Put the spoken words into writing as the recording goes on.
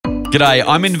G'day,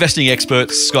 I'm investing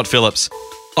expert Scott Phillips.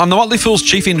 I'm the Motley Fool's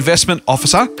Chief Investment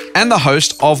Officer and the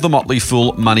host of the Motley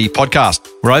Fool Money podcast,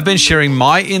 where I've been sharing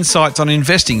my insights on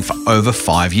investing for over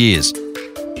 5 years.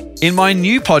 In my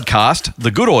new podcast,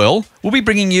 The Good Oil, we'll be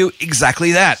bringing you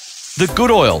exactly that. The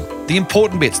good oil, the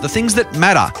important bits, the things that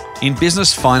matter in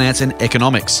business, finance, and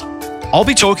economics. I'll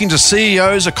be talking to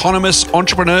CEOs, economists,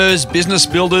 entrepreneurs, business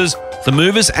builders, the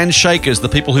movers and shakers, the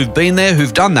people who've been there,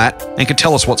 who've done that, and can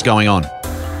tell us what's going on.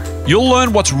 You'll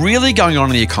learn what's really going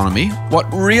on in the economy,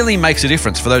 what really makes a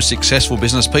difference for those successful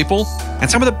business people, and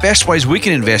some of the best ways we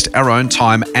can invest our own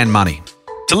time and money.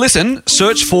 To listen,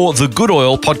 search for The Good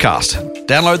Oil podcast.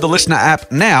 Download the Listener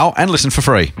app now and listen for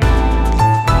free.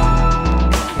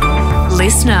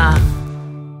 Listener.